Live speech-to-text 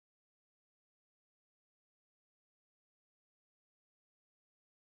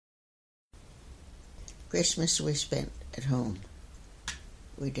Christmas we spent at home.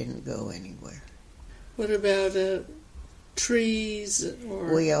 We didn't go anywhere. What about trees?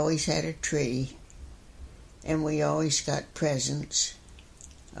 We always had a tree, and we always got presents.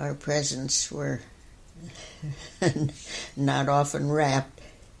 Our presents were not often wrapped,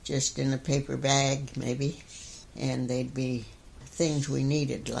 just in a paper bag maybe, and they'd be things we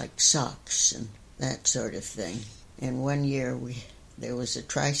needed like socks and that sort of thing. And one year there was a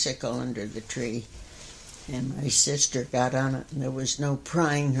tricycle under the tree, and my sister got on it, and there was no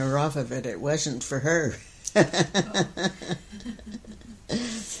prying her off of it. It wasn't for her.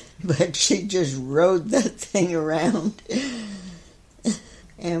 But she just rode that thing around.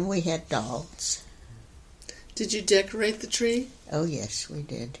 And we had dolls. Did you decorate the tree? Oh, yes, we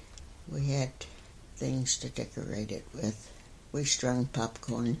did. We had things to decorate it with. We strung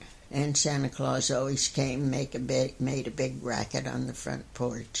popcorn. And Santa Claus always came, made a big racket on the front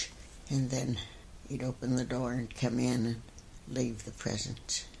porch. And then he'd open the door and come in and leave the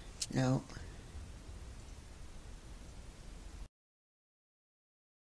presents. No,